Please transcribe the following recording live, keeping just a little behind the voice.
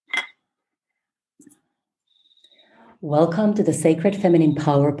Welcome to the Sacred Feminine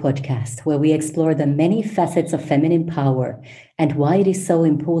Power podcast, where we explore the many facets of feminine power and why it is so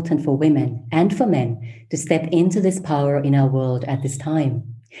important for women and for men to step into this power in our world at this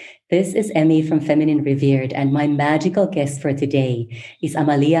time. This is Emmy from Feminine Revered, and my magical guest for today is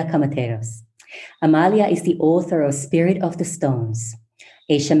Amalia Kamateros. Amalia is the author of Spirit of the Stones,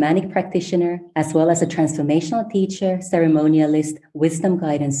 a shamanic practitioner, as well as a transformational teacher, ceremonialist, wisdom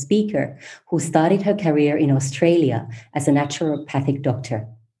guide, and speaker who started her career in Australia as a naturopathic doctor.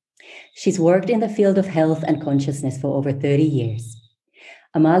 She's worked in the field of health and consciousness for over 30 years.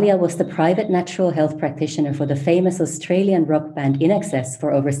 Amalia was the private natural health practitioner for the famous Australian rock band INXS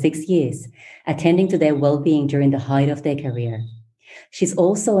for over 6 years, attending to their well-being during the height of their career. She's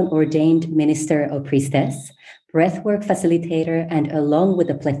also an ordained minister or priestess, breathwork facilitator, and along with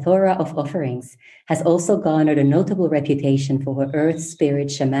a plethora of offerings, has also garnered a notable reputation for her earth spirit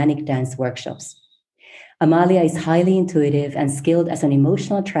shamanic dance workshops. Amalia is highly intuitive and skilled as an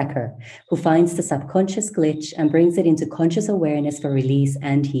emotional tracker who finds the subconscious glitch and brings it into conscious awareness for release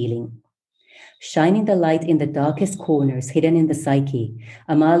and healing. Shining the light in the darkest corners hidden in the psyche,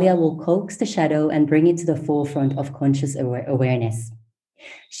 Amalia will coax the shadow and bring it to the forefront of conscious awareness.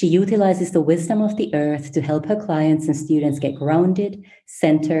 She utilizes the wisdom of the earth to help her clients and students get grounded,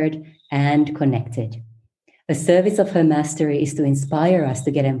 centered, and connected. The service of her mastery is to inspire us to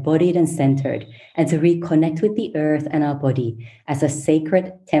get embodied and centered and to reconnect with the earth and our body as a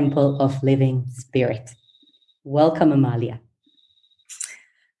sacred temple of living spirit. Welcome, Amalia.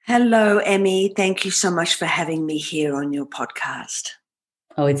 Hello, Emmy. Thank you so much for having me here on your podcast.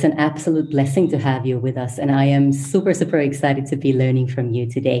 Oh, it's an absolute blessing to have you with us, and I am super, super excited to be learning from you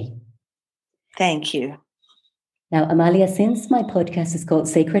today. Thank you. Now, Amalia, since my podcast is called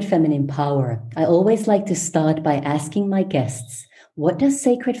Sacred Feminine Power, I always like to start by asking my guests, what does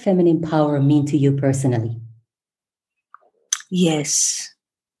sacred feminine power mean to you personally? Yes.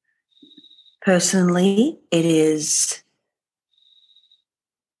 Personally, it is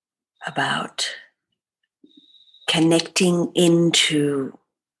about connecting into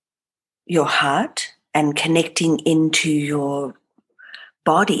your heart and connecting into your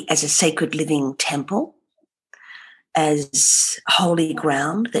body as a sacred living temple, as holy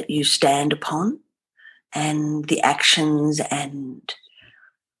ground that you stand upon, and the actions and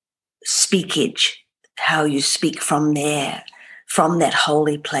speakage, how you speak from there, from that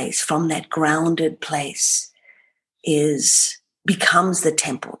holy place, from that grounded place, becomes the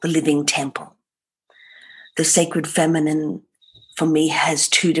temple, the living temple. The sacred feminine, for me, has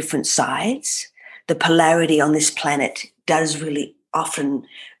two different sides. The polarity on this planet does really often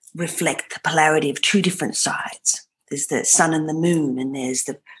reflect the polarity of two different sides. There's the sun and the moon, and there's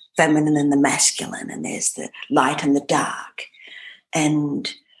the feminine and the masculine, and there's the light and the dark.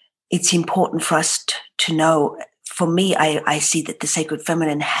 And it's important for us to know, for me, I see that the sacred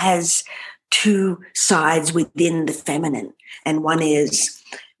feminine has two sides within the feminine. And one is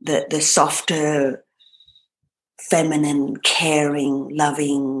the softer, feminine, caring,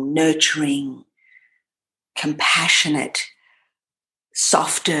 loving, nurturing, compassionate,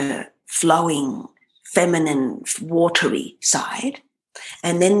 softer, flowing, feminine, watery side.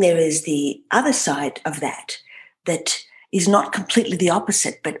 And then there is the other side of that is not completely the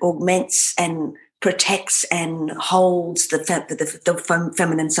opposite, but augments and protects and holds the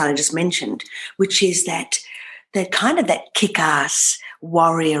feminine side I just mentioned, which is that kind of that kick-ass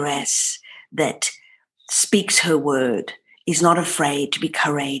warrioress that speaks her word, is not afraid to be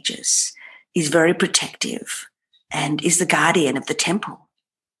courageous, is very protective, and is the guardian of the temple.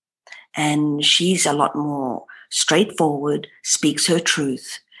 And she's a lot more straightforward, speaks her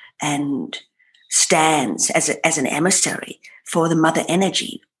truth, and stands as an emissary for the mother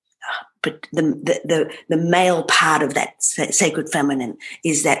energy. But the male part of that sacred feminine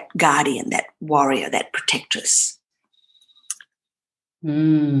is that guardian, that warrior, that protectress.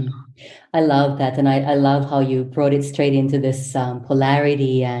 I love that. And I love how you brought it straight into this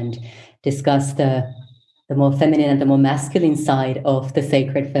polarity and discussed the more feminine and the more masculine side of the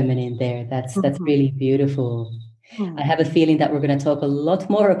sacred feminine there. That's really beautiful. I have a feeling that we're going to talk a lot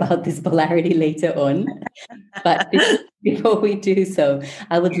more about this polarity later on. But before we do so,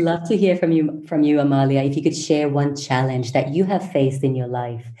 I would love to hear from you, Amalia, if you could share one challenge that you have faced in your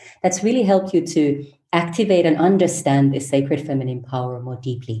life that's really helped you to activate and understand this sacred feminine power more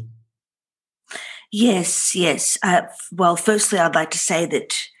deeply. Yes. Well, firstly, I'd like to say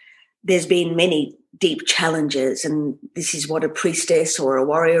that there's been many deep challenges, and this is what a priestess or a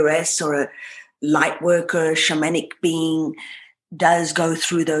warrioress or a light worker, shamanic being does go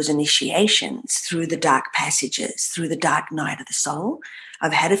through those initiations, through the dark passages, through the dark night of the soul.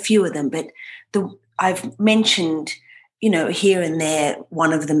 I've had a few of them, but I've mentioned here and there,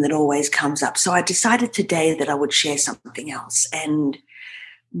 one of them that always comes up. So I decided today that I would share something else. And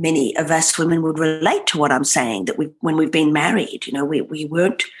many of us women would relate to what I'm saying, that when we've been married, we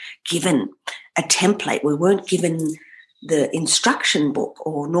weren't given a template. We weren't given the instruction book,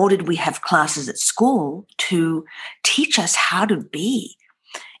 or nor did we have classes at school to teach us how to be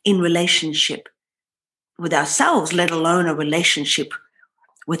in relationship with ourselves, let alone a relationship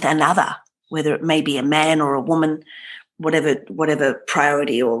with another, whether it may be a man or a woman, whatever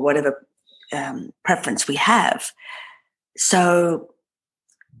priority or whatever preference we have. So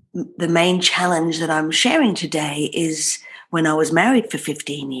the main challenge that I'm sharing today is when I was married for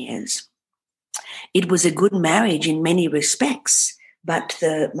 15 years. It was a good marriage in many respects, but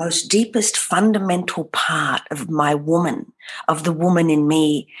the most deepest fundamental part of the woman in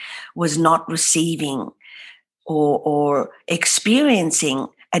me, was not receiving or experiencing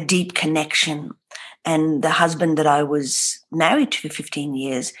a deep connection. And the husband that I was married to for 15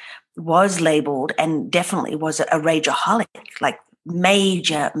 years was labeled, and definitely was a rageaholic, like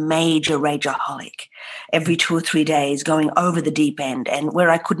major rageaholic, every 2 or 3 days going over the deep end, and where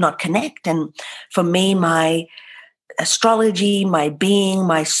I could not connect. And for me, my astrology, my being,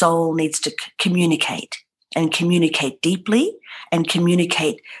 my soul needs to communicate, and communicate deeply, and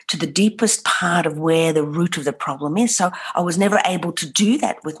communicate to the deepest part of where the root of the problem is. So I was never able to do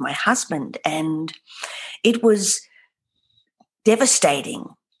that with my husband, and it was devastating.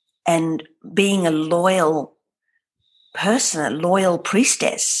 And being a loyal person, a loyal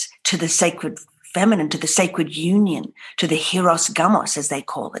priestess to the sacred feminine, to the sacred union, to the hieros gamos, as they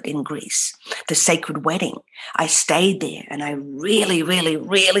call it in Greece, the sacred wedding. I stayed there, and I really, really,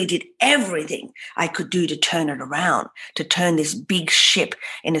 really did everything I could do to turn it around, to turn this big ship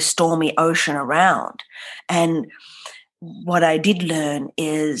in a stormy ocean around. And what I did learn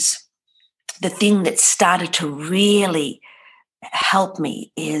is the thing that started to really help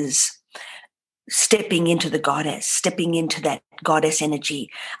me is stepping into the goddess, stepping into that goddess energy.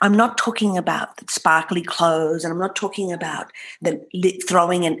 I'm not talking about sparkly clothes, and I'm not talking about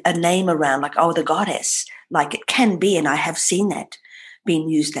throwing a name around like, oh, the goddess, like it can be, and I have seen that being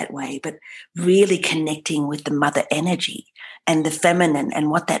used that way, but really connecting with the mother energy and the feminine and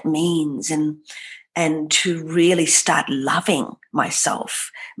what that means, and to really start loving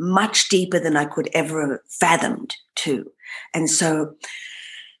myself much deeper than I could ever have fathomed to. And so,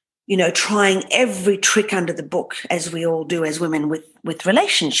 trying every trick under the book, as we all do as women with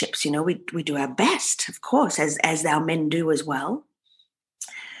relationships. We do our best, of course, as our men do as well.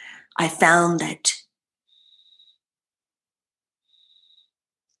 I found that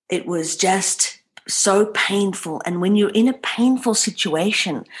it was just so painful. And when you're in a painful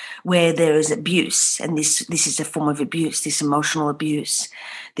situation where there is abuse, and this is a form of abuse, this emotional abuse,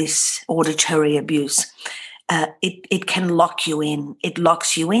 this auditory abuse, it can lock you in. It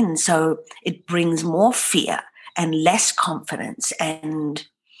locks you in. So it brings more fear and less confidence. And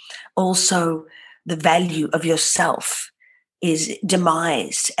also the value of yourself is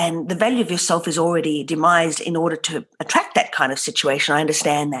demised. And the value of yourself is already demised in order to attract that kind of situation. I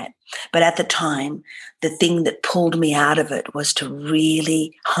understand that. But at the time, the thing that pulled me out of it was to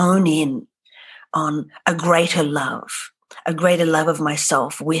really hone in on a greater love of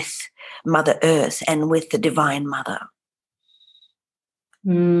myself with Mother Earth and with the Divine Mother.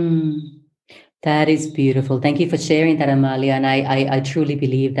 That is beautiful. Thank you for sharing that, Amalia. And I truly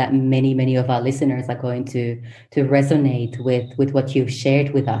believe that many, many of our listeners are going to resonate with what you've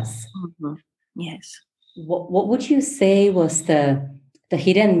shared with us. Mm-hmm. Yes. What would you say was the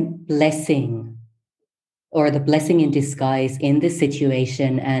hidden blessing, or the blessing in disguise in this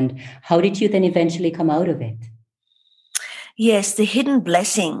situation, and how did you then eventually come out of it? Yes, the hidden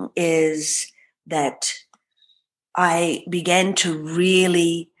blessing is that I began to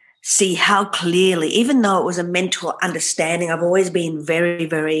really see how clearly, even though it was a mental understanding, I've always been very,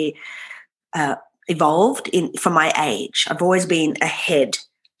 very evolved for my age. I've always been ahead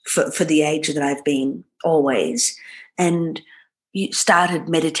for the age that I've been, always. And started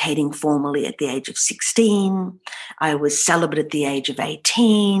meditating formally at the age of 16. I was celibate at the age of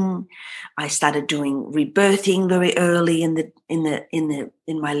 18. I started doing rebirthing very early in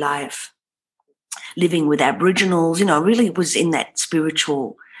my life, living with Aboriginals. Really was in that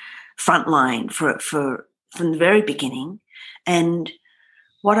spiritual front line from the very beginning. And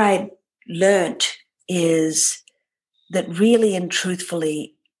what I learnt is that really and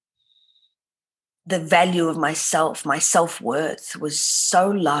truthfully, the value of myself, my self-worth was so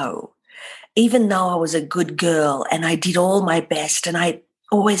low, even though I was a good girl and I did all my best and I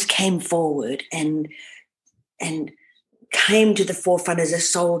always came forward and came to the forefront as a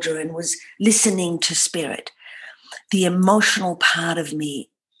soldier and was listening to spirit. the emotional part of me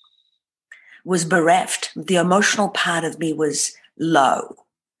was bereft. The emotional part of me was low.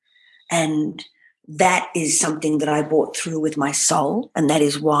 And that is something that I brought through with my soul. And that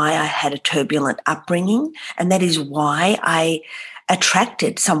is why I had a turbulent upbringing. And that is why I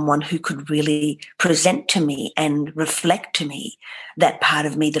attracted someone who could really present to me and reflect to me that part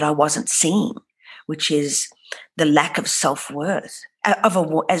of me that I wasn't seeing, which is the lack of self-worth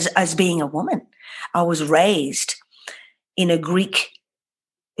as being a woman. I was raised in a Greek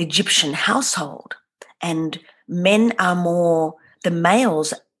Egyptian household, and men are more, the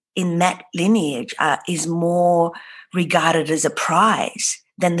males in that lineage is more regarded as a prize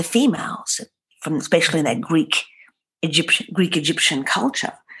than the females, especially in that Greek Egyptian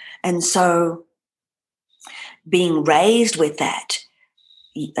culture. And so being raised with that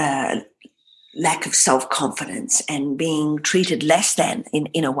lack of self-confidence and being treated less than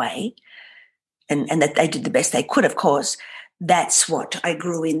in a way, and that they did the best they could, of course, that's what I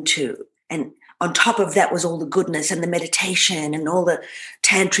grew into. And on top of that was all the goodness and the meditation and all the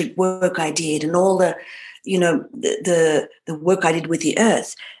tantric work I did and all the, the work I did with the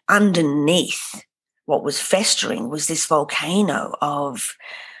earth. Underneath what was festering was this volcano of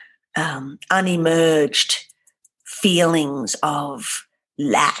unemerged feelings of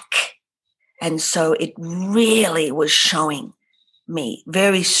lack. And so it really was showing me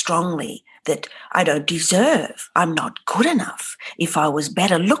very strongly that I don't deserve, I'm not good enough. If I was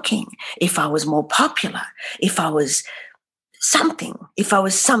better looking, if I was more popular, if I was something,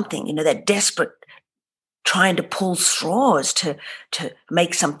 that desperate trying to pull straws to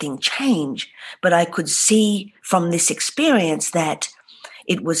make something change. But I could see from this experience that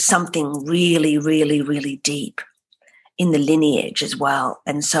it was something really, really, really deep in the lineage as well.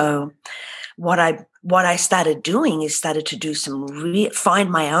 And so what I started doing is started to do find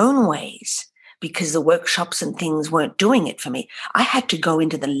my own ways, because the workshops and things weren't doing it for me. I had to go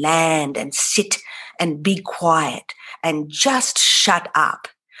into the land and sit and be quiet and just shut up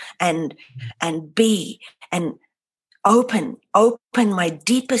and be and open my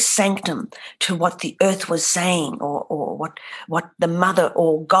deepest sanctum to what the earth was saying, or what the mother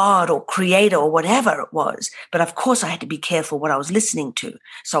or God or creator or whatever it was. But of course I had to be careful what I was listening to.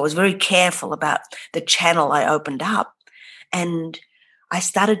 So I was very careful about the channel I opened up, and I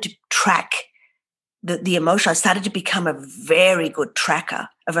started to track the emotion. I started to become a very good tracker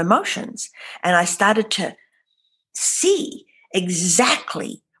of emotions, and I started to see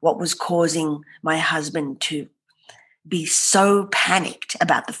exactly what was causing my husband to be so panicked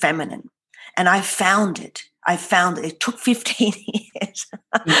about the feminine. And I found it. It took 15 years,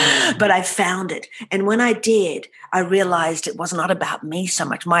 but I found it. And when I did, I realized it was not about me so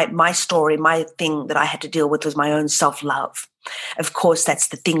much. My story, my thing that I had to deal with was my own self-love. Of course, that's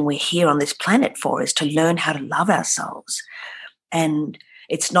the thing we're here on this planet for, is to learn how to love ourselves. And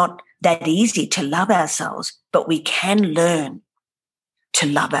it's not that easy to love ourselves, but we can learn to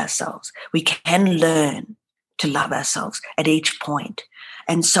love ourselves. We can learn to love ourselves at each point.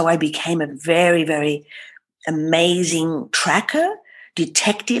 And so I became a very, very amazing tracker,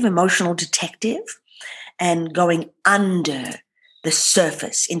 detective, emotional detective, and going under the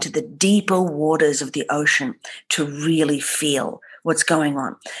surface into the deeper waters of the ocean to really feel what's going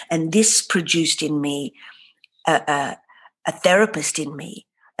on. And this produced in me a therapist in me,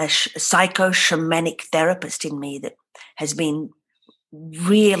 a psycho-shamanic therapist in me that has been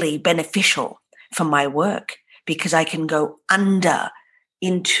really beneficial for my work, because I can go under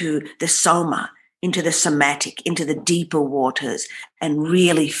into the soma, into the somatic, into the deeper waters, and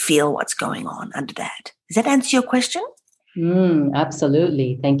really feel what's going on under that. Does that answer your question?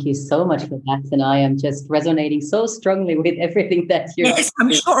 Absolutely. Thank you so much for that. And I am just resonating so strongly with everything that you're Yes,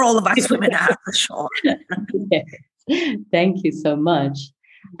 I'm sure all of us women are, for sure. Yes. Thank you so much.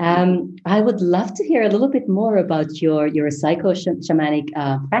 I would love to hear a little bit more about your psycho-shamanic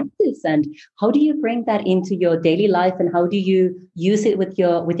practice, and how do you bring that into your daily life, and how do you use it with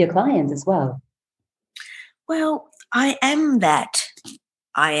your clients as well? Well, I am that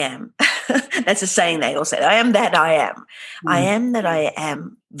I am. That's a saying they all say. I am that I am. I am that I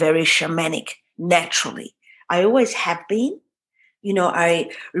am, very shamanic naturally. I always have been.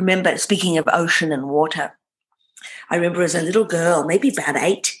 I remember, speaking of ocean and water, I remember as a little girl, maybe about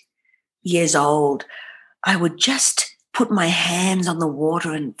 8 years old, I would just put my hands on the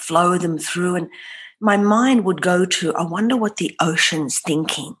water and flow them through, and my mind would go to, I wonder what the ocean's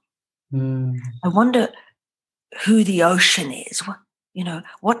thinking. I wonder who the ocean is.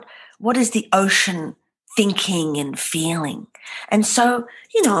 What is the ocean thinking and feeling? And so,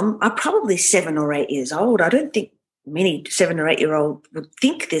 I'm probably 7 or 8 years old. I don't think many 7 or 8 year old would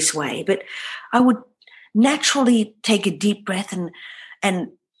think this way, but I would naturally take a deep breath and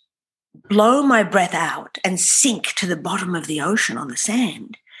blow my breath out and sink to the bottom of the ocean on the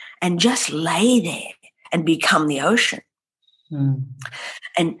sand and just lay there and become the ocean.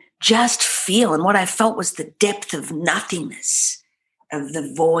 And just feel. And what I felt was the depth of nothingness, of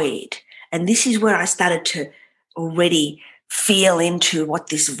the void. And this is where I started to already feel into what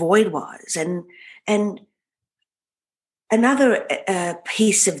this void was. And another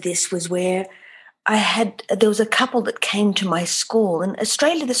piece of this was where there was a couple that came to my school. In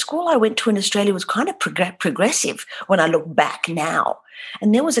Australia, the school I went to in Australia was kind of progressive when I look back now.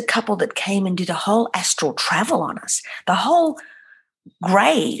 And there was a couple that came and did a whole astral travel on us. The whole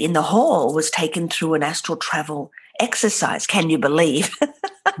grade in the hall was taken through an astral travel exercise. Can you believe?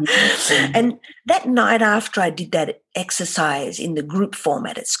 And that night after I did that exercise in the group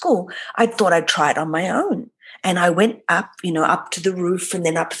format at school, I thought I'd try it on my own. And I went up, up to the roof and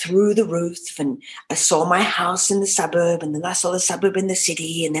then up through the roof, and I saw my house in the suburb, and then I saw the suburb in the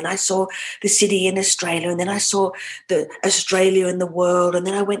city, and then I saw the city in Australia, and then I saw the Australia in the world, and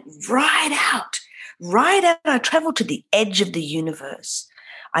then I went right out. I traveled to the edge of the universe,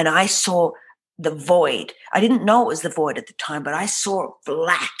 and I saw the void. I didn't know it was the void at the time, but I saw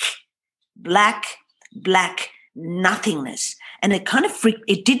black nothingness. And it kind of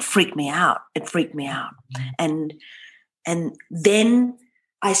did freak me out. It freaked me out. And then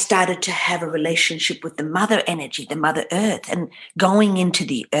I started to have a relationship with the mother energy, the mother earth, and going into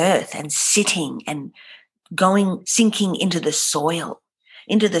the earth and sitting and sinking into the soil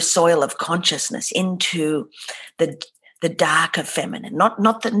of consciousness, into the darker feminine,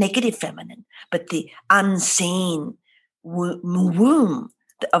 not the negative feminine, but the unseen womb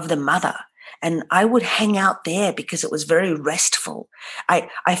of the mother. And I would hang out there because it was very restful.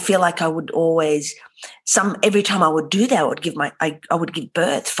 I feel like I would always, every time I would do that, I would give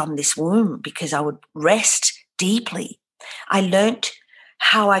birth from this womb because I would rest deeply. I learnt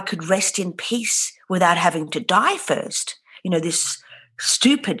how I could rest in peace without having to die first. This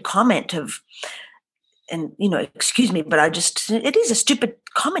stupid comment of, and excuse me, but it is a stupid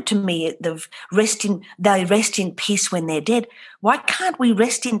comment to me. They rest in peace when they're dead. Why can't we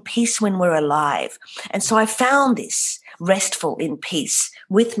rest in peace when we're alive? And so I found this restful in peace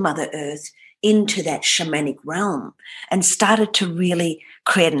with Mother Earth into that shamanic realm, and started to really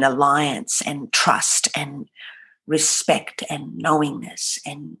create an alliance and trust and respect and knowingness.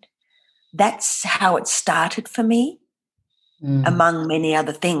 And that's how it started for me, among many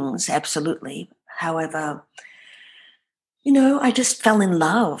other things, absolutely. However, I just fell in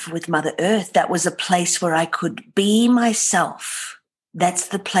love with Mother Earth. That was a place where I could be myself. That's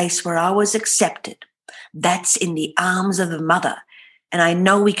the place where I was accepted. That's in the arms of the mother. And I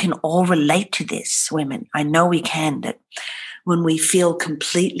know we can all relate to this, women. I know we can, that when we feel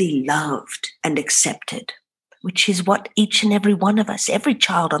completely loved and accepted, which is what each and every one of us, every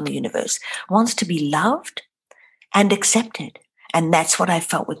child on the universe, wants to be loved and accepted. And that's what I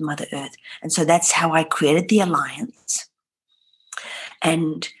felt with Mother Earth. And so that's how I created the alliance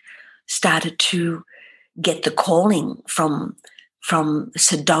and started to get the calling from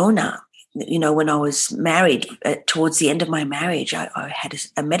Sedona. When I was married, towards the end of my marriage, I had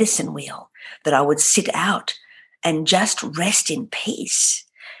a medicine wheel that I would sit out and just rest in peace.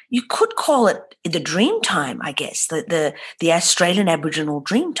 You could call it the dream time, I guess, the Australian Aboriginal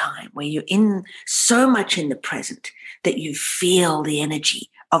dream time, where you're so much in the present that you feel the energy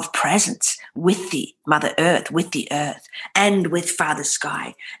of presence with the Mother Earth, with the earth, and with Father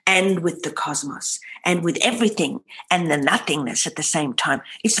Sky, and with the cosmos, and with everything, and the nothingness at the same time.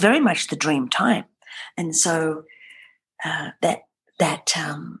 It's very much the dream time. And so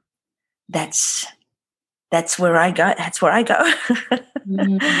that's where I go. That's where I go.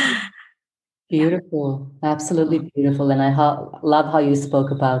 Beautiful, absolutely beautiful. And I love how you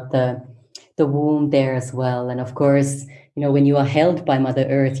spoke about the womb there as well. And of course, when you are held by Mother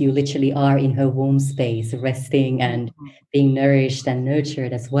Earth, you literally are in her womb space, resting and being nourished and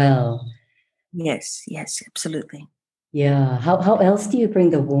nurtured as well. Yes, absolutely. Yeah. How else do you bring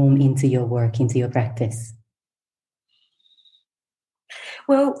the womb into your work, into your practice?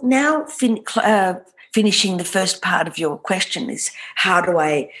 Well, now finishing the first part of your question is, how do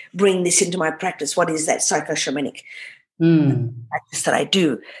I bring this into my practice? What is that psycho-shamanic practice that I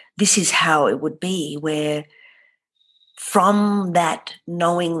do? This is how it would be, where from that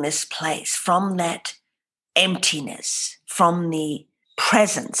knowingness place, from that emptiness, from the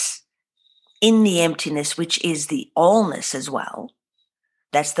presence in the emptiness, which is the allness as well.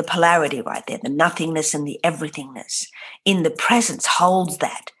 That's the polarity right there, the nothingness and the everythingness. In the presence holds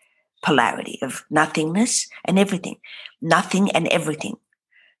that polarity of nothingness and everything, nothing and everything,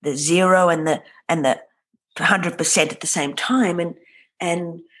 the zero and the 100% at the same time.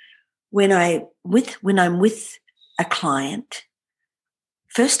 And when I'm with a client,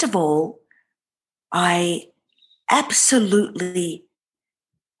 first of all, I absolutely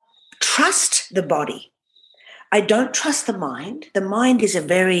trust the body. I don't trust the mind. The mind is a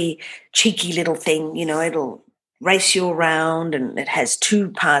very cheeky little thing, it'll race you around, and it has two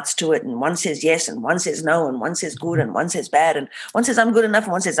parts to it, and one says yes and one says no, and one says good and one says bad, and one says I'm good enough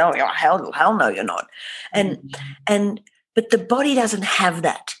and one says, oh, hell no, you're not. But the body doesn't have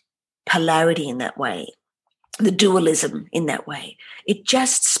that polarity in that way, the dualism in that way. It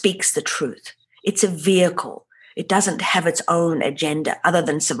just speaks the truth. It's a vehicle. It doesn't have its own agenda other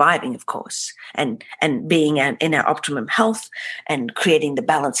than surviving, of course, and being in our optimum health and creating the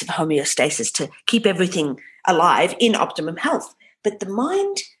balance of homeostasis to keep everything alive in optimum health. But the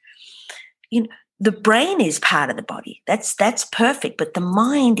mind, the brain is part of the body. That's perfect. But the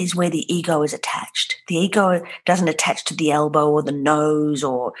mind is where the ego is attached. The ego doesn't attach to the elbow or the nose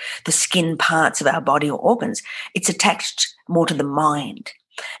or the skin parts of our body or organs. It's attached more to the mind.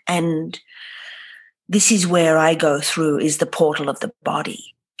 And this is where I go through, is the portal of the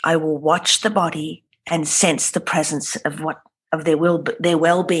body. I will watch the body and sense the presence of their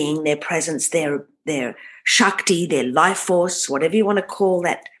well-being, their presence, their Shakti, their life force, whatever you want to call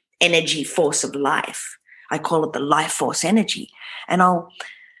that energy force of life. I call it the life force energy. And I'll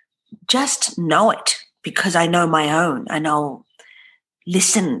just know it because I know my own, and I'll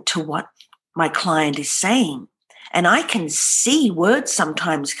listen to what my client is saying. And I can see words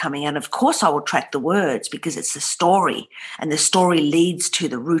sometimes coming, and of course I will track the words because it's the story, and the story leads to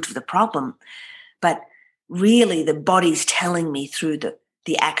the root of the problem. But really the body's telling me through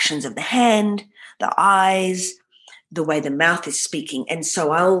the actions of the hand, the eyes, the way the mouth is speaking. And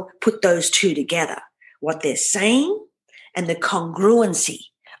so I'll put those two together, what they're saying and the congruency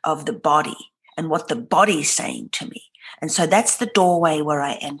of the body and what the body's saying to me. And so that's the doorway where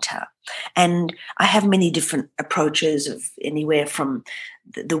I enter. And I have many different approaches, of anywhere from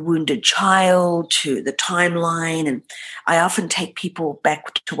the wounded child to the timeline. And I often take people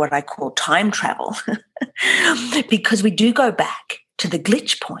back to what I call time travel because we do go back to the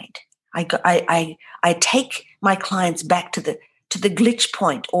glitch point. I take my clients back to the glitch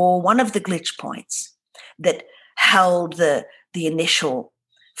point, or one of the glitch points that held the initial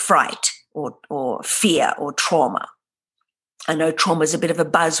fright or fear or trauma. I know trauma is a bit of a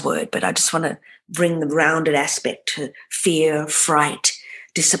buzzword, but I just want to bring the rounded aspect to fear, fright,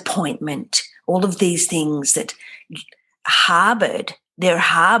 disappointment, all of these things that they're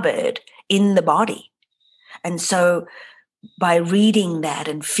harbored in the body. And so by reading that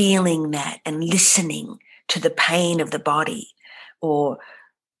and feeling that and listening to the pain of the body or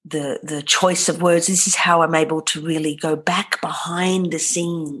the choice of words, this is how I'm able to really go back behind the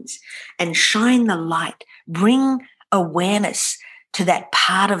scenes and shine the light, bring awareness to that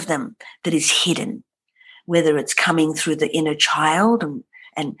part of them that is hidden, whether it's coming through the inner child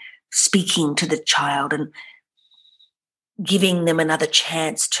and speaking to the child and giving them another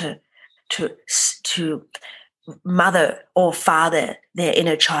chance to mother or father their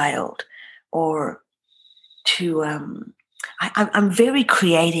inner child, or to I'm very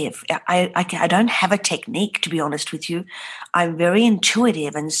creative. I don't have a technique, to be honest with you. I'm very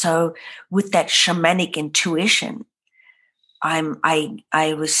intuitive, and so with that shamanic intuition,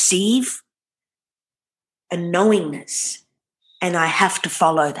 I receive a knowingness, and I have to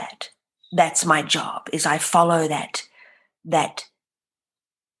follow that. That's my job. Is I follow that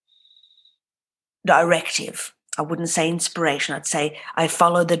directive. I wouldn't say inspiration. I'd say I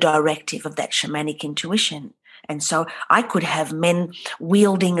follow the directive of that shamanic intuition. And so I could have men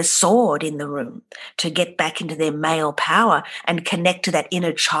wielding a sword in the room to get back into their male power and connect to that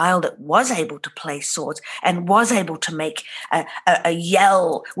inner child that was able to play swords and was able to make a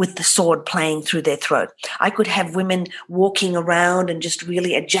yell with the sword playing through their throat. I could have women walking around and just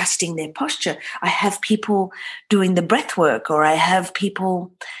really adjusting their posture. I have people doing the breath work, or I have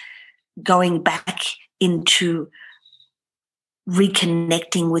people going back into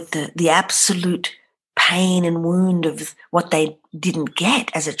reconnecting with the absolute pain and wound of what they didn't get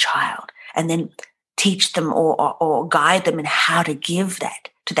as a child, and then teach them or guide them in how to give that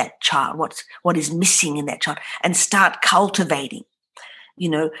to that child, what is missing in that child, and start cultivating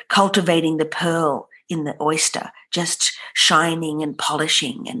the pearl in the oyster, just shining and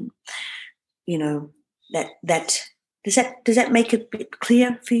polishing. And that does that make it a bit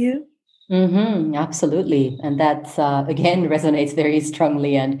clear for you? Mm-hmm, absolutely. And that, again, resonates very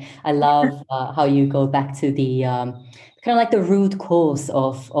strongly. And I love how you go back to the kind of like the root cause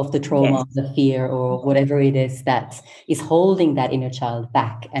of the trauma, Yes. of the fear, or whatever it is that is holding that inner child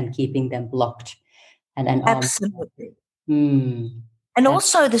back and keeping them blocked. and all. Absolutely. Mm, And that,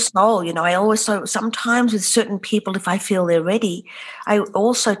 also the soul, I also sometimes with certain people, if I feel they're ready, I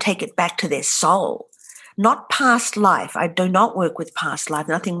also take it back to their soul, not past life. I do not work with past life.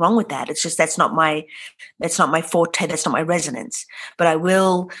 Nothing wrong with that. It's just that's not my forte. That's not my resonance. But I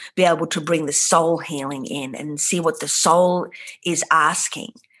will be able to bring the soul healing in and see what the soul is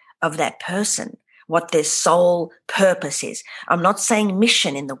asking of that person, what their soul purpose is. I'm not saying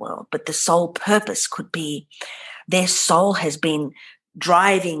mission in the world, but the soul purpose could be their soul has been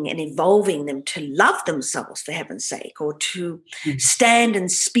driving and evolving them to love themselves, for heaven's sake, or to stand and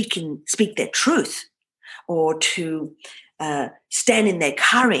speak their truth, or to stand in their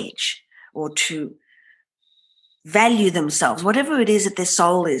courage, or to value themselves, whatever it is that their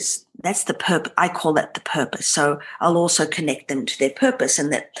soul is. That's the purpose. I call that the purpose. So I'll also connect them to their purpose,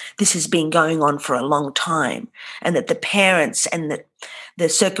 and that this has been going on for a long time, and that the parents and the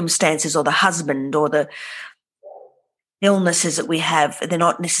circumstances, or the husband, or the illnesses that we have, they're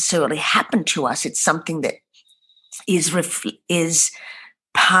not necessarily happened to us. It's something that is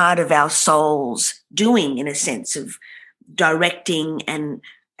part of our soul's doing, in a sense of directing and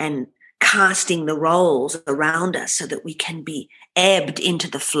casting the roles around us, so that we can be ebbed into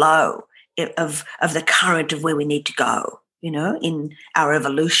the flow of the current of where we need to go, in our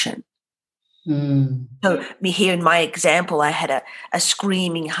evolution. So here in my example, I had a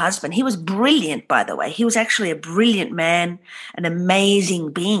screaming husband. He was brilliant, by the way. He was actually a brilliant man, an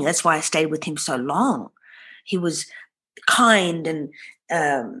amazing being. That's why I stayed with him so long. He was kind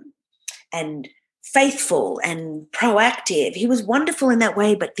and faithful and proactive. He was wonderful in that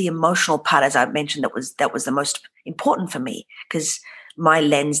way, but the emotional part, as I mentioned, that was the most important for me, because my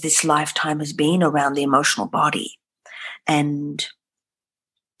lens this lifetime has been around the emotional body. And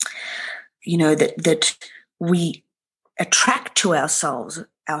that we attract to ourselves.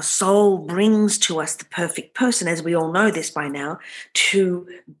 Our soul brings to us the perfect person, as we all know this by now, to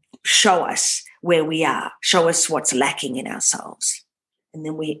show us where we are, show us what's lacking in ourselves. And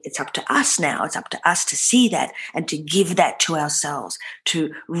then it's up to us now. It's up to us to see that and to give that to ourselves,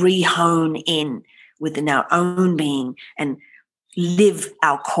 to re-hone in within our own being and live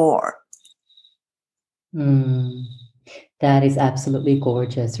our core. That is absolutely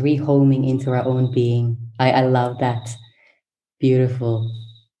gorgeous. Rehoming into our own being. I love that. Beautiful.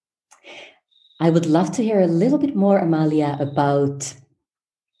 I would love to hear a little bit more, Amalia, about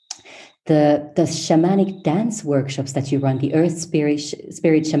the shamanic dance workshops that you run, the Earth Spirit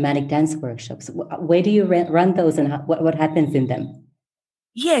Shamanic Dance Workshops. Where do you run those, and what happens in them?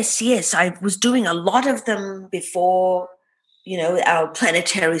 Yes. I was doing a lot of them before our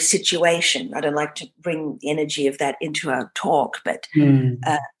planetary situation. I don't like to bring the energy of that into our talk, but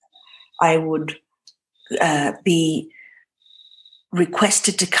I would be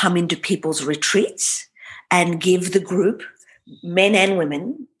requested to come into people's retreats and give the group, men and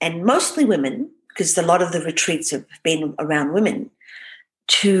women, and mostly women, because a lot of the retreats have been around women,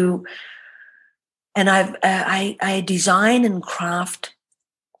 and I design and craft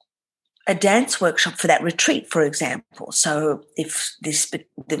a dance workshop for that retreat, for example. So if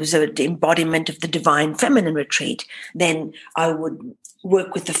there was an embodiment of the divine feminine retreat, then I would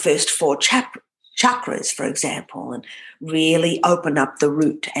work with the first 4 chakras, for example, and really open up the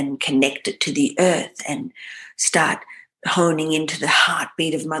root and connect it to the earth and start honing into the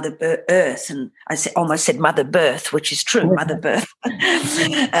heartbeat of Mother Earth. And I almost said Mother Birth, which is true, Mother Birth.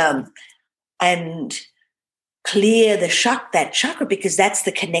 And clear that chakra, because that's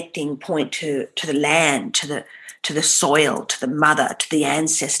the connecting point to the land, to the soil, to the mother, to the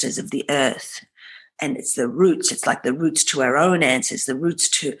ancestors of the earth. And it's the roots. It's like the roots to our own ancestors, the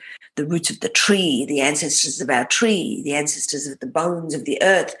roots of the tree, the ancestors of our tree, the ancestors of the bones of the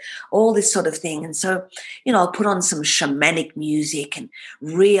earth, all this sort of thing. And so, I'll put on some shamanic music and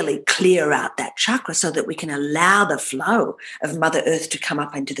really clear out that chakra so that we can allow the flow of Mother Earth to come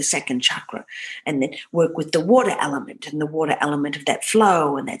up into the 2nd chakra, and then work with the water element and the water element of that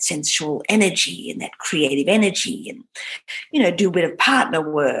flow and that sensual energy and that creative energy, and, do a bit of partner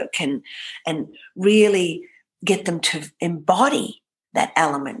work and really get them to embody that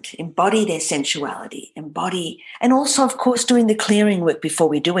element, embody their sensuality, and also, of course, doing the clearing work before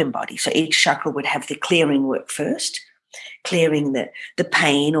we do embody. So each chakra would have the clearing work first, clearing the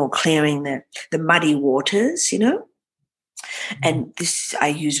pain or clearing the muddy waters, And this, I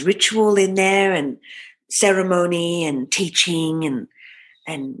use ritual in there and ceremony and teaching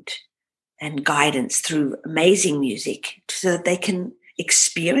and guidance through amazing music, so that they can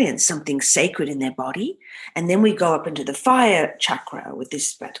experience something sacred in their body. And then we go up into the fire chakra with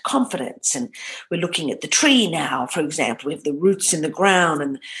this about confidence. And we're looking at the tree now, for example. We have the roots in the ground,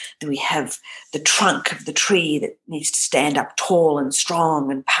 and then we have the trunk of the tree that needs to stand up tall and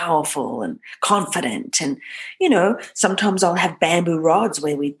strong and powerful and confident. And, sometimes I'll have bamboo rods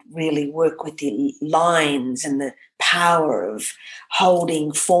where we really work with the lines and the power of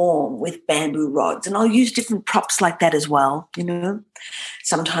holding form with bamboo rods. And I'll use different props like that as well,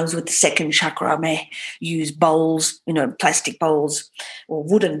 Sometimes with the second chakra, I may use bowls, plastic bowls or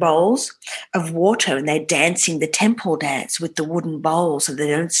wooden bowls of water, and they're dancing the temple dance with the wooden bowl so they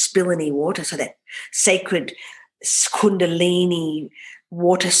don't spill any water, so that sacred kundalini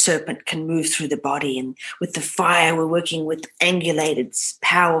water serpent can move through the body. And with the fire, we're working with angulated,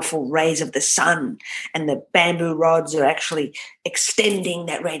 powerful rays of the sun, and the bamboo rods are actually extending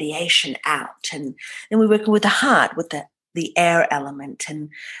that radiation out. And then we're working with the heart, with the air element, and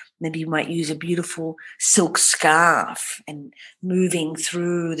maybe you might use a beautiful silk scarf and moving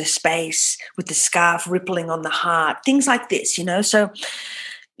through the space with the scarf rippling on the heart, things like this, So,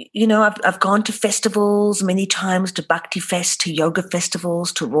 I've gone to festivals many times, to Bhakti Fest, to yoga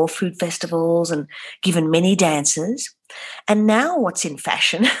festivals, to raw food festivals, and given many dances. And now what's in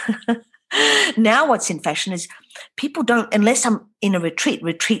fashion? Is people don't, unless I'm in a retreat,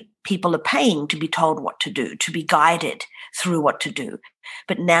 people are paying to be told what to do, to be guided through what to do.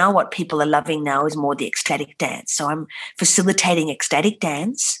 But now what people are loving now is more the ecstatic dance. So I'm facilitating ecstatic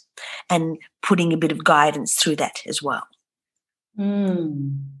dance and putting a bit of guidance through that as well.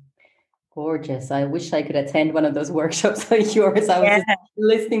 Gorgeous. I wish I could attend one of those workshops like yours. I was just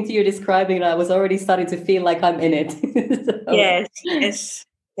listening to you describing it. I was already starting to feel like I'm in it. Yes.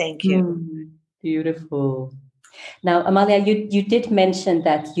 Thank you. Beautiful. Now, Amalia, you did mention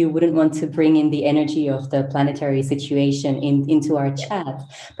that you wouldn't want to bring in the energy of the planetary situation into our chat.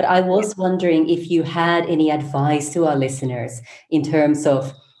 But I was wondering if you had any advice to our listeners in terms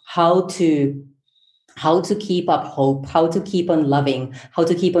of how to keep up hope, how to keep on loving, how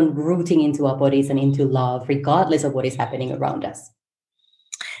to keep on rooting into our bodies and into love, regardless of what is happening around us.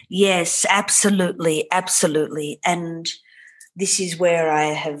 Yes, absolutely. Absolutely. And this is where I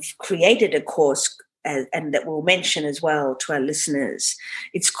have created a course, and that we'll mention as well to our listeners.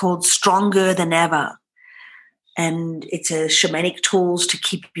 It's called Stronger Than Ever. And it's a shamanic tools to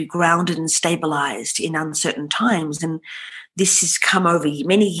keep you grounded and stabilized in uncertain times. And this has come over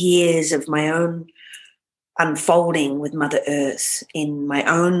many years of my own unfolding with Mother Earth in my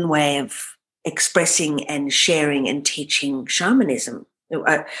own way of expressing and sharing and teaching shamanism,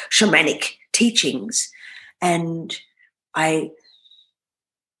 shamanic teachings. And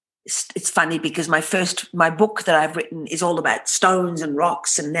it's funny because my book that I've written is all about stones and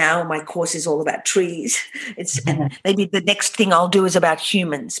rocks, and now my course is all about trees. And maybe the next thing I'll do is about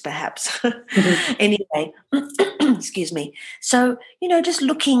humans, perhaps. Anyway, excuse me. So, just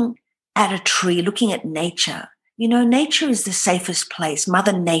looking at a tree, looking at nature. Nature is the safest place.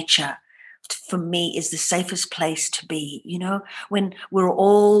 Mother Nature, for me, is the safest place to be. When we're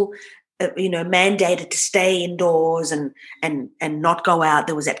all mandated to stay indoors and not go out.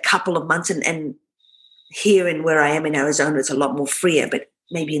 There was that couple of months, and here in where I am in Arizona, it's a lot more freer, but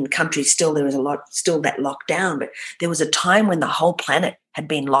maybe in the country still there is still that lockdown. But there was a time when the whole planet had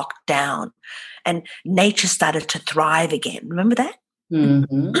been locked down and nature started to thrive again. Remember that?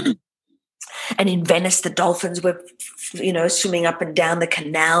 Mm-hmm. And in Venice, the dolphins were, swimming up and down the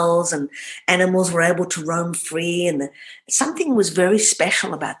canals, and animals were able to roam free. And something was very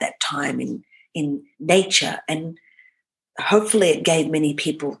special about that time in nature. And hopefully it gave many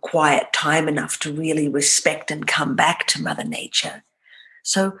people quiet time enough to really respect and come back to Mother Nature.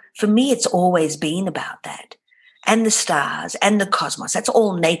 So for me, it's always been about that. And the stars and the cosmos, that's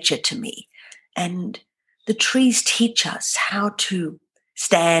all nature to me. And the trees teach us how to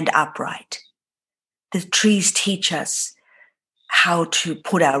stand upright. The trees teach us how to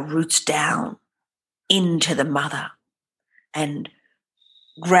put our roots down into the mother and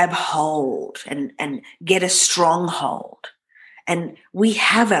grab hold and get a stronghold. And we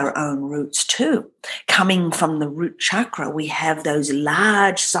have our own roots too. Coming from the root chakra, we have those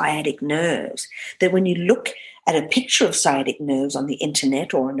large sciatic nerves that when you look at a picture of sciatic nerves on the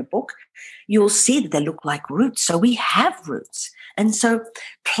internet or in a book, you'll see that they look like roots. So we have roots. And so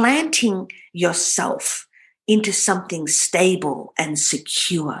planting yourself into something stable and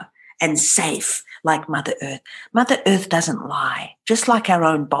secure and safe like Mother Earth. Mother Earth doesn't lie, just like our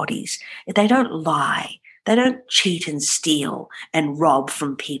own bodies. They don't lie. They don't cheat and steal and rob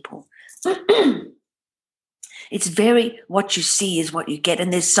from people. It's very, what you see is what you get.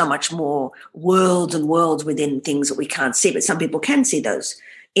 And there's so much more worlds and worlds within things that we can't see, but some people can see those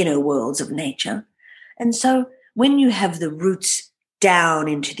inner worlds of nature. And so when you have the roots down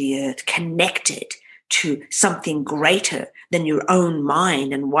into the earth, connected to something greater than your own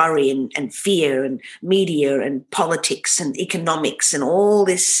mind and worry and fear and media and politics and economics and all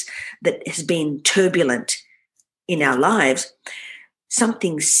this that has been turbulent in our lives,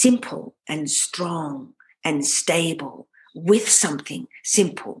 something simple and strong and stable with something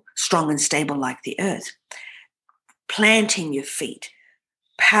simple, strong and stable like the earth, planting your feet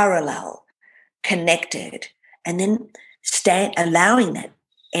parallel, connected, and then allowing that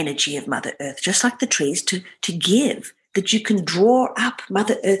energy of Mother Earth, just like the trees, to give, that you can draw up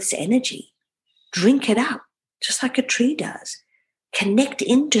Mother Earth's energy, drink it up, just like a tree does. Connect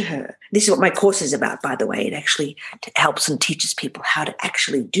into her. This is what my course is about, by the way. It actually helps and teaches people how to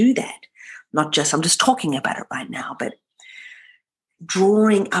actually do that. Not just, I'm just talking about it right now, but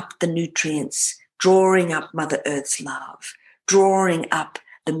drawing up the nutrients, drawing up Mother Earth's love, drawing up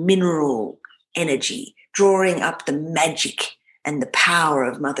the mineral energy, drawing up the magic and the power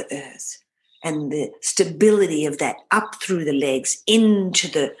of Mother Earth and the stability of that up through the legs, into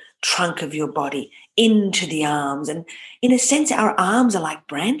the trunk of your body, into the arms. And in a sense, our arms are like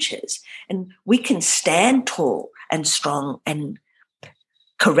branches, and we can stand tall and strong and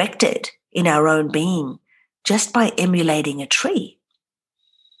corrected in our own being just by emulating a tree.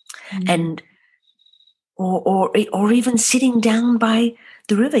 And or even sitting down by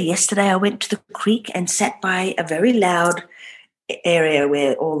the river. Yesterday I went to the creek and sat by a very loud area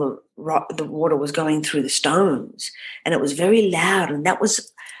where all the water was going through the stones, and it was very loud, and that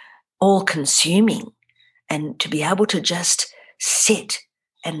was all consuming. And to be able to just sit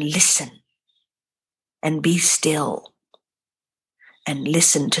and listen and be still and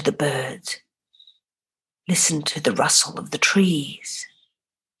listen to the birds, listen to the rustle of the trees,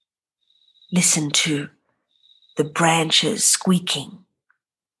 listen to the branches squeaking,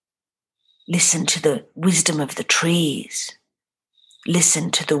 listen to the wisdom of the trees,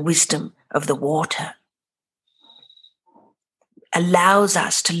 listen to the wisdom of the water, allows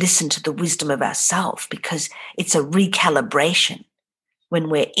us to listen to the wisdom of ourselves, because it's a recalibration. When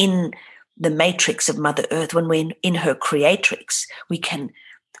we're in the matrix of Mother Earth, when we're in her creatrix, we can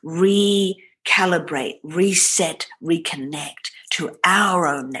recalibrate, reset, reconnect to our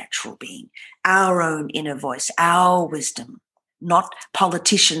own natural being, our own inner voice, our wisdom, not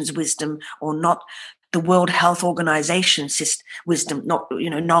politicians' wisdom, or not the World Health Organization's wisdom, not,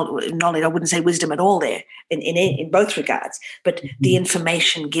 knowledge. I wouldn't say wisdom at all there in both regards, but the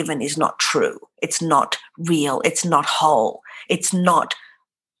information given is not true. It's not real. It's not whole. It's not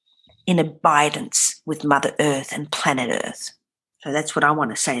in abidance with Mother Earth and planet Earth. So that's what I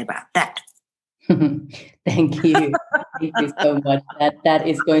want to say about that. Thank you. Thank you so much. That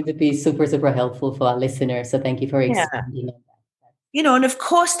is going to be super, super helpful for our listeners. So thank you for expanding on that. And of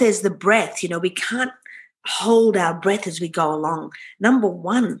course there's the breath. We can't hold our breath as we go along. Number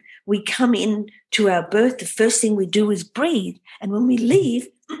one, we come into our birth, the first thing we do is breathe. And when we leave,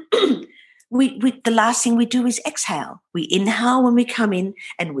 the last thing we do is exhale. We inhale when we come in,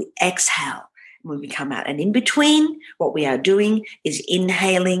 and we exhale when we come out. And in between, what we are doing is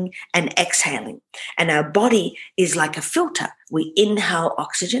inhaling and exhaling. And our body is like a filter. We inhale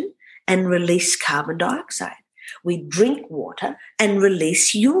oxygen and release carbon dioxide. We drink water and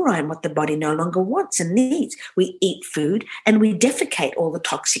release urine, what the body no longer wants and needs. We eat food and we defecate all the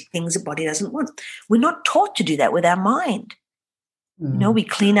toxic things the body doesn't want. We're not taught to do that with our mind. We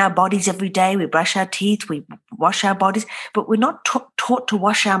clean our bodies every day, we brush our teeth, we wash our bodies, but we're not taught to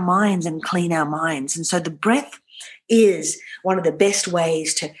wash our minds and clean our minds. And so the breath is one of the best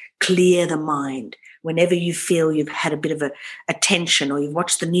ways to clear the mind. Whenever you feel you've had a bit of a tension, or you've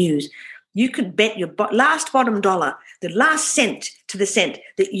watched the news, you could bet your last bottom dollar, the last cent to the cent,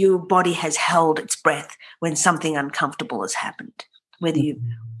 that your body has held its breath when something uncomfortable has happened. Whether you're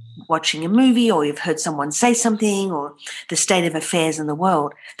watching a movie, or you've heard someone say something, or the state of affairs in the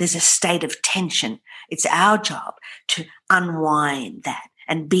world, there's a state of tension. It's our job to unwind that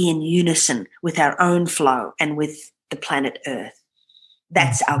and be in unison with our own flow and with the planet Earth.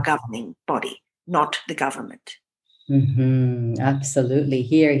 That's our governing body, not the government. Absolutely.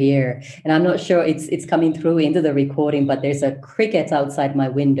 Here. And I'm not sure it's coming through into the recording, but there's a cricket outside my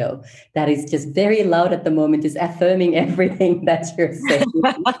window that is just very loud at the moment, is affirming everything that you're saying.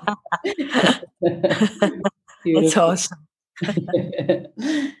 That's awesome.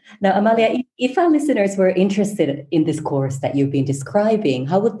 Now, Amalia, if our listeners were interested in this course that you've been describing,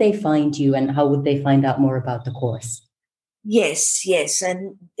 how would they find you, and how would they find out more about the course? Yes.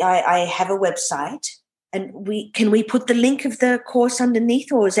 And I have a website. And can we put the link of the course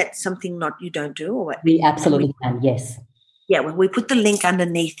underneath, or is that something you don't do? Or what? We absolutely can, yes. Yeah, when we put the link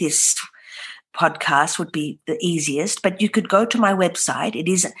underneath this podcast would be the easiest, but you could go to my website. It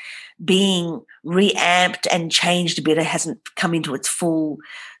is being reamped and changed a bit. It hasn't come into its full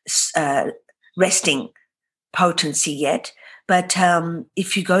resting potency yet. But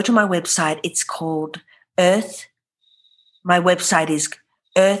if you go to my website, it's called Earth. My website is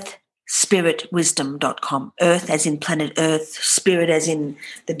earthspiritwisdom.com. Earth as in planet Earth, spirit as in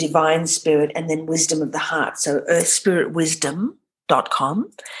the divine spirit, and then wisdom of the heart. So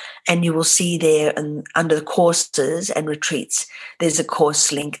earthspiritwisdom.com. And you will see there, and under the courses and retreats, there's a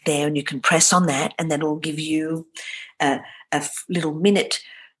course link there, and you can press on that, and then it'll give you a little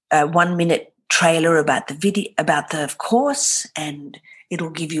 1 minute trailer about the video, about the course, and it'll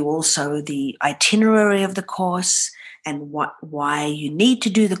give you also the itinerary of the course and why you need to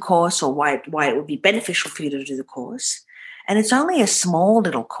do the course, or why it would be beneficial for you to do the course. And it's only a small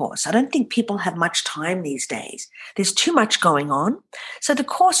little course. I don't think people have much time these days. There's too much going on. So the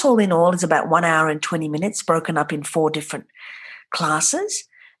course all in all is about 1 hour and 20 minutes, broken up in 4 different classes.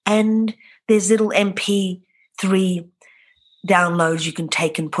 And there's little MP3 downloads you can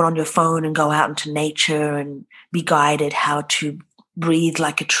take and put on your phone and go out into nature and be guided how to breathe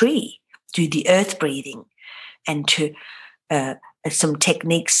like a tree, do the earth breathing, and to some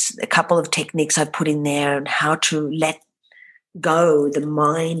techniques, a couple of techniques I've put in there on how to let go the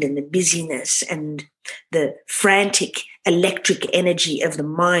mind and the busyness and the frantic electric energy of the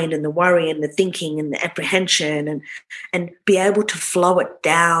mind and the worry and the thinking and the apprehension, and be able to flow it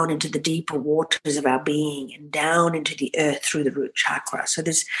down into the deeper waters of our being and down into the earth through the root chakra. So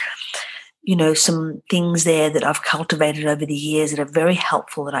there's, some things there that I've cultivated over the years that are very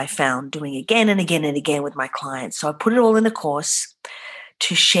helpful, that I found doing again and again and again with my clients. So I put it all in a course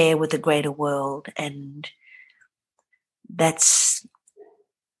to share with the greater world, and that's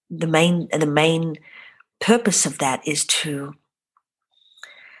the main purpose of that, is to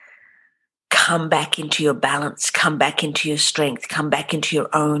come back into your balance, come back into your strength, come back into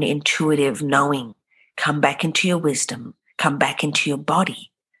your own intuitive knowing, come back into your wisdom, come back into your body.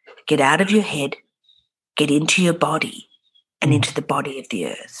 Get out of your head, get into your body and into the body of the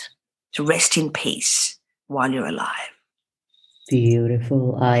earth, to rest in peace while you're alive.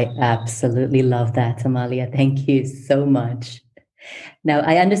 Beautiful. I absolutely love that, Amalia. Thank you so much. Now,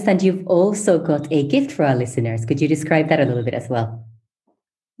 I understand you've also got a gift for our listeners. Could you describe that a little bit as well?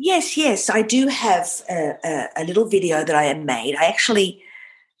 Yes. I do have a little video that I had made. I actually,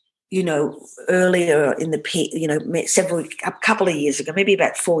 earlier in a couple of years ago, maybe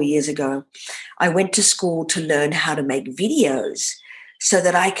about 4 years ago, I went to school to learn how to make videos so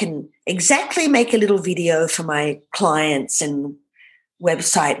that I can exactly make a little video for my clients and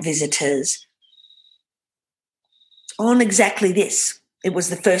website visitors on exactly this. It was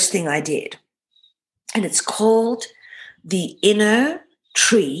the first thing I did. And it's called The Inner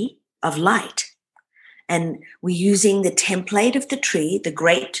Tree of Light. And we're using the template of the tree, the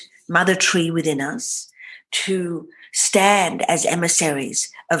great mother tree within us, to stand as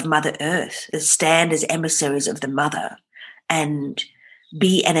emissaries of Mother Earth, stand as emissaries of the mother, and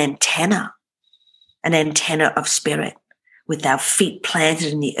be an antenna of spirit, with our feet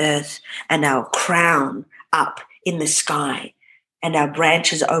planted in the earth and our crown up in the sky and our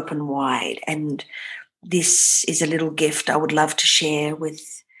branches open wide. And this is a little gift I would love to share with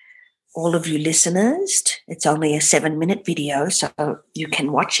all of you listeners. It's only a 7-minute video, so you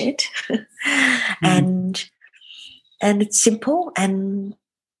can watch it. And it's simple and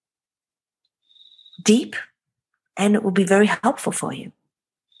deep, and it will be very helpful for you.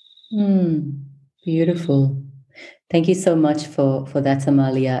 Beautiful. Thank you so much for that,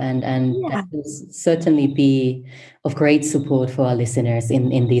 Amalia, and that will certainly be of great support for our listeners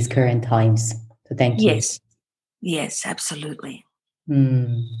in these current times. So thank you. Yes, absolutely.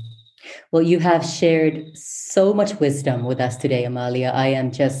 Well, you have shared so much wisdom with us today, Amalia.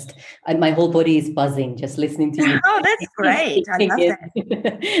 My whole body is buzzing just listening to you. Oh, that's great. I love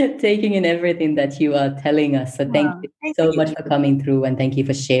that. Taking in everything that you are telling us. So thank you so much for coming through, and thank you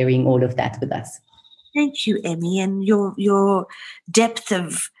for sharing all of that with us. Thank you, Emmy, and your depth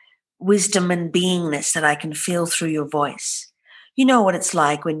of wisdom and beingness that I can feel through your voice. You know what it's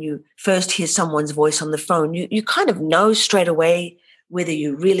like when you first hear someone's voice on the phone. You kind of know straight away whether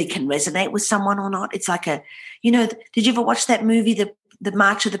you really can resonate with someone or not. It's like did you ever watch that movie, The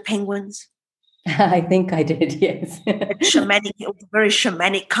March of the Penguins? I think I did, yes. Very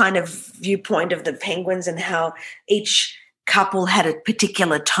shamanic kind of viewpoint of the penguins, and how each couple had a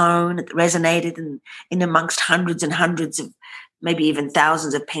particular tone that resonated in amongst hundreds and hundreds of maybe even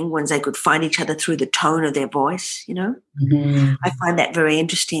thousands of penguins, they could find each other through the tone of their voice, Mm-hmm. I find that very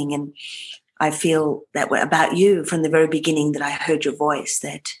interesting. And I feel that way about you from the very beginning that I heard your voice,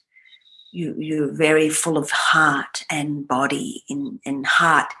 that you're very full of heart and body and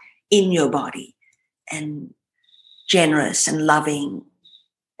heart in your body, and generous and loving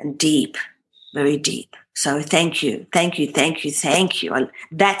and deep, very deep. So thank you, thank you, thank you, thank you.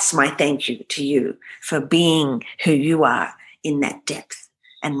 That's my thank you to you for being who you are in that depth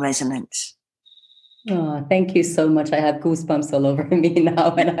and resonance. Oh, thank you so much. I have goosebumps all over me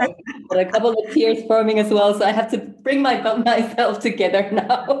now, and I've got a couple of tears forming as well. So I have to bring myself together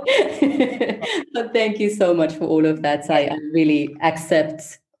now. But thank you so much for all of that. I really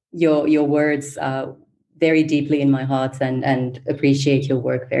accept your words very deeply in my heart, and appreciate your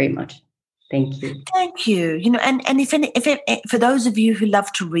work very much. Thank you. Thank you. And if for those of you who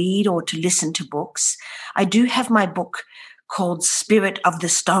love to read or to listen to books, I do have my book called Spirit of the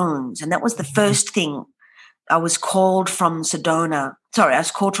Stones. And that was the first thing. I was called from Sedona. Sorry, I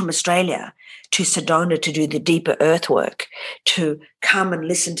was called from Australia to Sedona to do the deeper earth work, to come and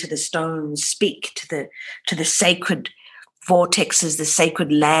listen to the stones, speak to the sacred vortexes, the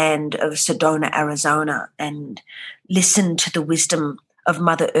sacred land of Sedona, Arizona, and listen to the wisdom of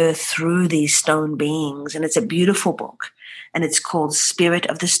Mother Earth through these stone beings. And it's a beautiful book. And it's called Spirit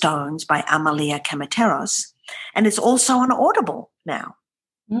of the Stones by Amalia Kamateros. And it's also on Audible now.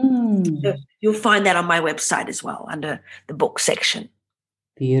 So you'll find that on my website as well, under the book section.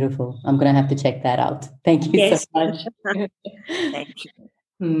 Beautiful. I'm going to have to check that out. Thank you so much. Thank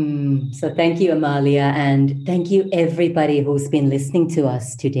you. So thank you, Amalia. And thank you, everybody who's been listening to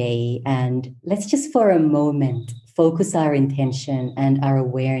us today. And let's just for a moment focus our intention and our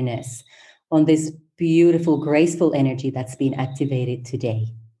awareness on this beautiful, graceful energy that's been activated today.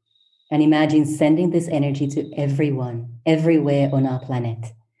 And imagine sending this energy to everyone, everywhere on our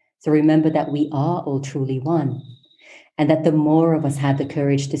planet. So remember that we are all truly one. And that the more of us have the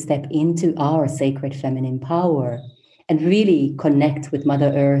courage to step into our sacred feminine power and really connect with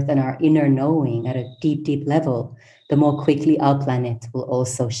Mother Earth and our inner knowing at a deep, deep level, the more quickly our planet will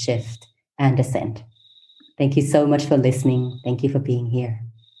also shift and ascend. Thank you so much for listening. Thank you for being here.